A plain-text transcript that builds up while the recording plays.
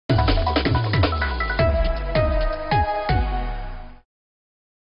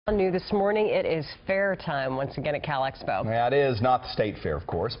New this morning, it is fair time once again at Cal Expo. Yeah, it is not the state fair, of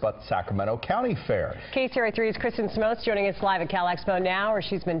course, but Sacramento County Fair. KCRA 3's Kristen Smotes joining us live at Cal Expo now, where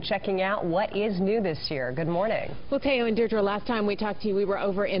she's been checking out what is new this year. Good morning. Well, Teo and Deirdre, last time we talked to you, we were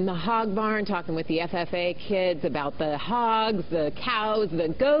over in the hog barn talking with the FFA kids about the hogs, the cows,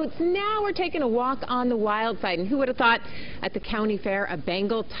 the goats. Now we're taking a walk on the wild side, and who would have thought at the county fair a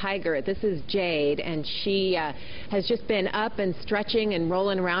Bengal tiger. This is Jade, and she has just been up and stretching and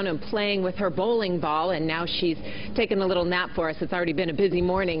rolling around and playing with her bowling ball, and now she's taking a little nap for us. It's already been a busy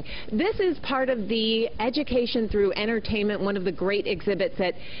morning. This is part of the Education Through Entertainment, one of the great exhibits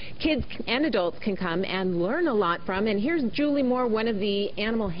that kids and adults can come and learn a lot from. And here's Julie Moore, one of the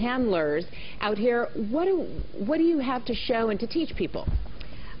animal handlers out here. What do you have to show and to teach people?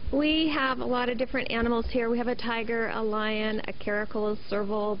 We have a lot of different animals here. We have a tiger, a lion, a caracal, a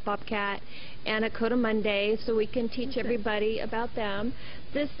serval, bobcat, and a coatimundi, so we can teach everybody about them.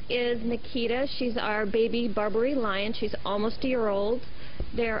 This is Nikita. She's our baby Barbary lion. She's almost a year old.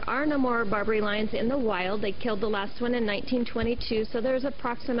 There are no more Barbary lions in the wild. They killed the last one in 1922, so there's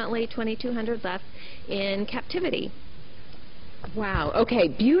approximately 2,200 left in captivity. Wow. Okay,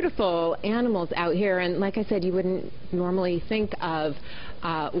 beautiful animals out here, and like I said, you wouldn't normally think of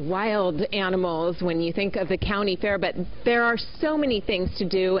wild animals when you think of the county fair, but there are so many things to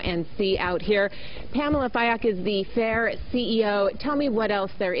do and see out here. Pamela Fayok is the fair CEO. Tell me what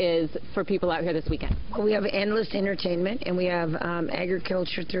else there is for people out here this weekend. Well, we have endless entertainment, and we have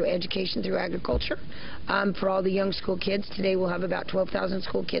agriculture through education through agriculture for all the young school kids. Today we'll have about 12,000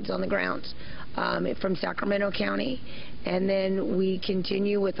 school kids on the grounds from Sacramento County. And then we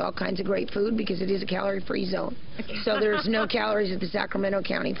continue with all kinds of great food because it is a calorie-free zone. So there's no calories at the Sacramento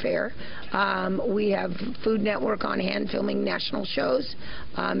County Fair. We have Food Network on hand filming national shows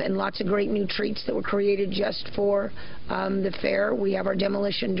and lots of great new treats that were created just for the fair. We have our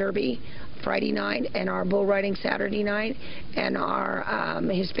Demolition Derby Friday night and our bull riding Saturday night and our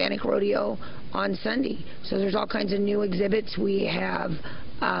Hispanic rodeo on Sunday. So there's all kinds of new exhibits. We have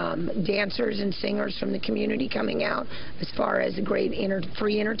dancers and singers from the community coming out. As far as great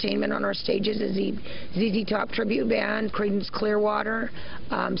free entertainment on our stages is the ZZ Top Tribute Band, Creedence Clearwater.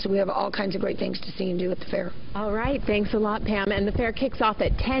 So we have all kinds of great things to see and do at the fair. All right, thanks a lot, Pam. And the fair kicks off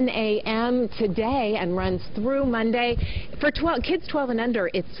at 10 a.m. today and runs through Monday. For kids 12 and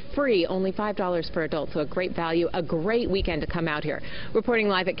under, it's free, only $5 for adults, so a great value, a great weekend to come out here. Reporting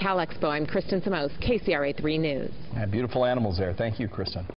live at Cal Expo, I'm Kristen Smotes, KCRA 3 News. And beautiful animals there. Thank you, Kristen.